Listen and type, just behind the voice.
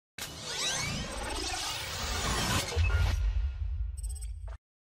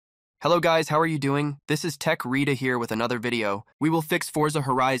Hello guys, how are you doing? This is Tech Rita here with another video. We will fix Forza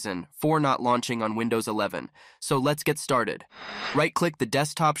Horizon 4 not launching on Windows 11. So let's get started. Right-click the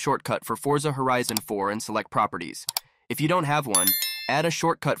desktop shortcut for Forza Horizon 4 and select Properties. If you don't have one, add a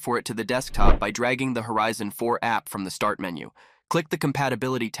shortcut for it to the desktop by dragging the Horizon 4 app from the Start menu. Click the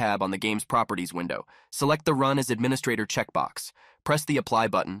Compatibility tab on the game's Properties window. Select the Run as Administrator checkbox. Press the Apply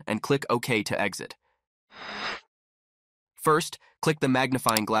button and click OK to exit. First, click the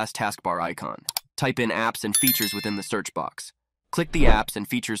magnifying glass taskbar icon. Type in Apps and Features within the search box. Click the Apps and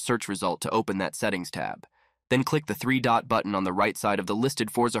Features search result to open that Settings tab. Then click the three-dot button on the right side of the listed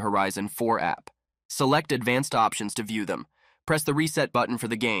Forza Horizon 4 app. Select Advanced Options to view them. Press the Reset button for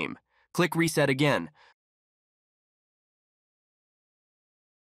the game. Click Reset again.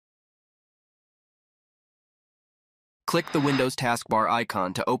 Click the Windows taskbar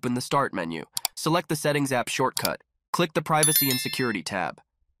icon to open the Start menu. Select the Settings app shortcut. Click the Privacy and Security tab.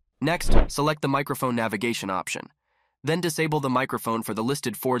 Next, select the Microphone Navigation option. Then disable the microphone for the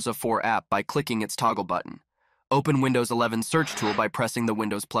listed Forza 4 app by clicking its toggle button. Open Windows 11 Search tool by pressing the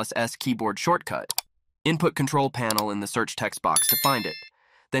Windows +S keyboard shortcut. Input Control Panel in the search text box to find it.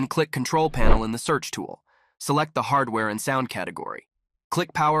 Then click Control Panel in the Search tool. Select the Hardware and Sound category.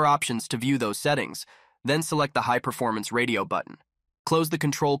 Click Power Options to view those settings. Then select the High Performance Radio button. Close the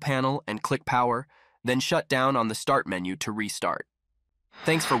Control Panel and click Power. Then shut down on the Start menu to restart.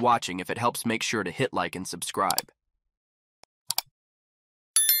 Thanks for watching. If it helps, make sure to hit like and subscribe.